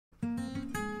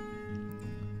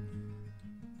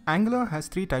Angular has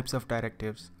three types of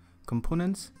directives: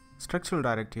 components, structural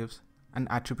directives, and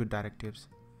attribute directives.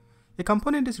 A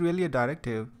component is really a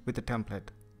directive with a template.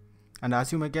 And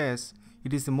as you may guess,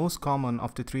 it is the most common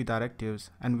of the three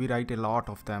directives, and we write a lot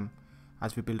of them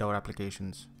as we build our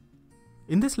applications.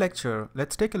 In this lecture,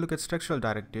 let's take a look at structural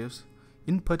directives,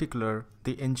 in particular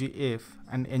the ngIf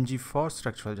and ngFor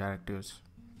structural directives.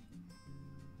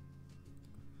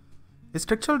 A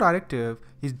structural directive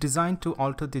is designed to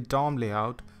alter the DOM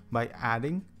layout by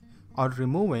adding or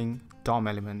removing DOM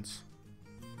elements.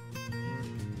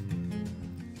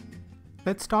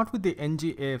 Let's start with the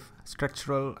ngIf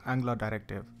structural Angular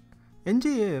directive.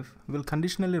 ngIf will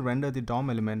conditionally render the DOM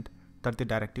element that the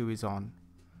directive is on.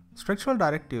 Structural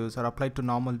directives are applied to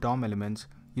normal DOM elements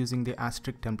using the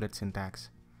asterisk template syntax.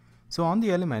 So on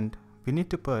the element, we need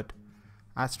to put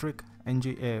asterisk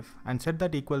ngIf and set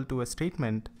that equal to a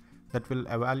statement that will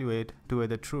evaluate to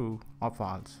either true or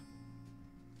false.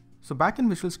 So back in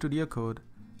Visual Studio Code,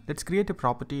 let's create a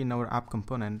property in our app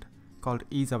component called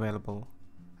isAvailable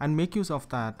and make use of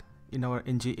that in our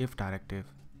ngIf directive.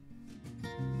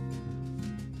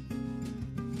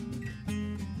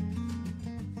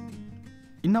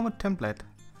 In our template,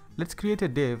 let's create a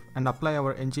div and apply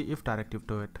our ngIf directive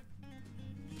to it.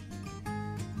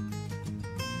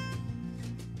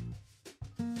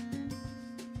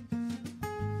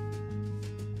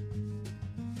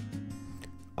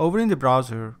 Over in the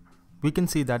browser, we can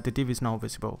see that the div is now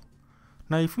visible.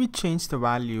 Now if we change the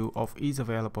value of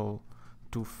isAvailable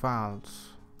to false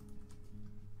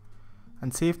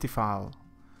and save the file,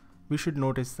 we should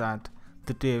notice that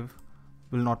the div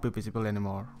will not be visible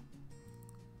anymore.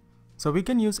 So we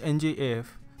can use ngIf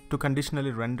to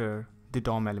conditionally render the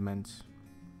DOM elements.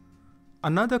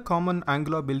 Another common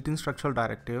Angular built-in structural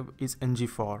directive is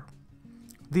ngFor.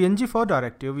 The ngFor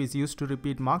directive is used to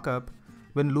repeat markup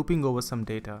when looping over some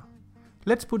data.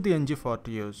 Let's put the ngFor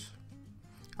to use.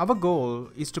 Our goal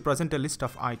is to present a list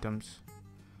of items.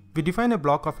 We define a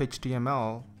block of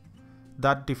HTML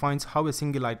that defines how a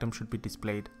single item should be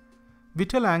displayed. We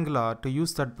tell Angular to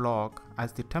use that block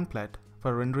as the template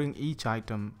for rendering each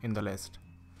item in the list.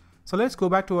 So let's go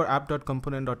back to our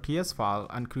app.component.ts file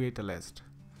and create a list.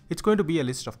 It's going to be a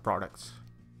list of products.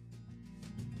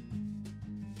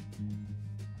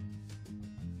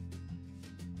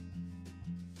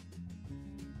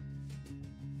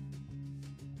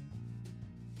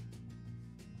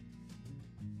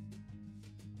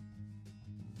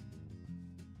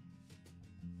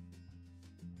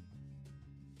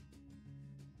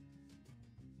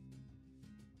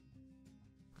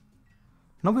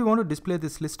 Now we want to display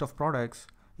this list of products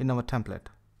in our template.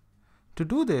 To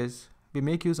do this, we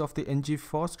make use of the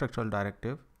ngFor structural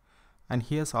directive, and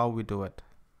here's how we do it.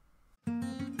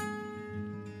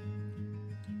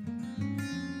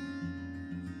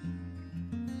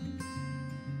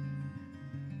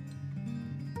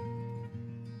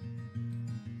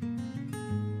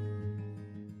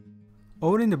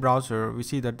 Over in the browser, we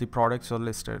see that the products are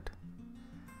listed.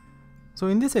 So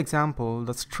in this example,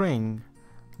 the string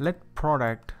let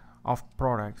product of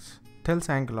products tells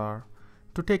Angular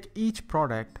to take each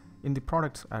product in the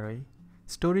products array,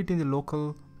 store it in the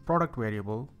local product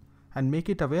variable, and make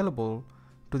it available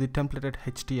to the templated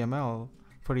HTML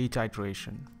for each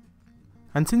iteration.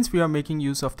 And since we are making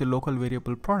use of the local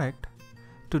variable product,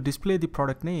 to display the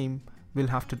product name, we'll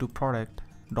have to do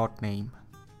product.name.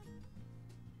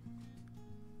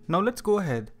 Now let's go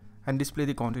ahead and display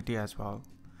the quantity as well.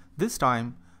 This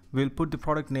time, we'll put the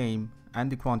product name and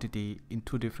the quantity in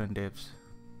two different divs.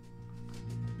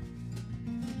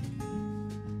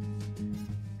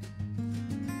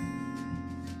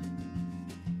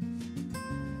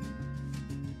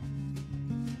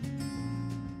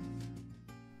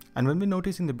 And when we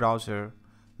notice in the browser,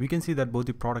 we can see that both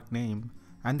the product name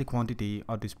and the quantity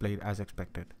are displayed as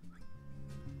expected.